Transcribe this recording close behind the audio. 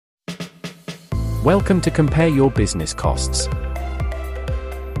Welcome to Compare Your Business Costs.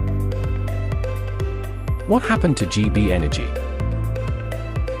 What happened to GB Energy?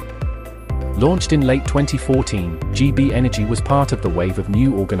 Launched in late 2014, GB Energy was part of the wave of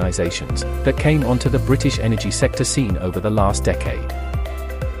new organisations that came onto the British energy sector scene over the last decade.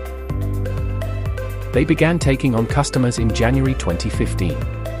 They began taking on customers in January 2015.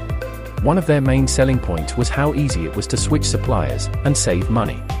 One of their main selling points was how easy it was to switch suppliers and save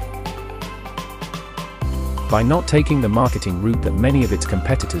money. By not taking the marketing route that many of its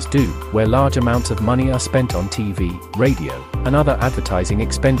competitors do, where large amounts of money are spent on TV, radio, and other advertising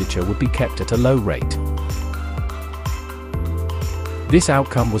expenditure would be kept at a low rate. This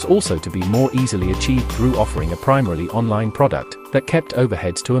outcome was also to be more easily achieved through offering a primarily online product that kept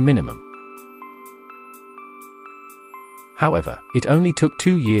overheads to a minimum. However, it only took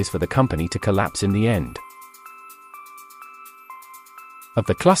 2 years for the company to collapse in the end. Of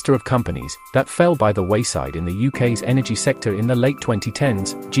the cluster of companies that fell by the wayside in the UK's energy sector in the late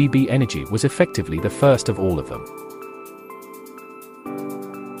 2010s, GB Energy was effectively the first of all of them.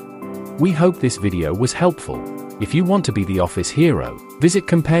 We hope this video was helpful. If you want to be the office hero, visit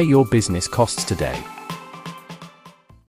Compare Your Business Costs today.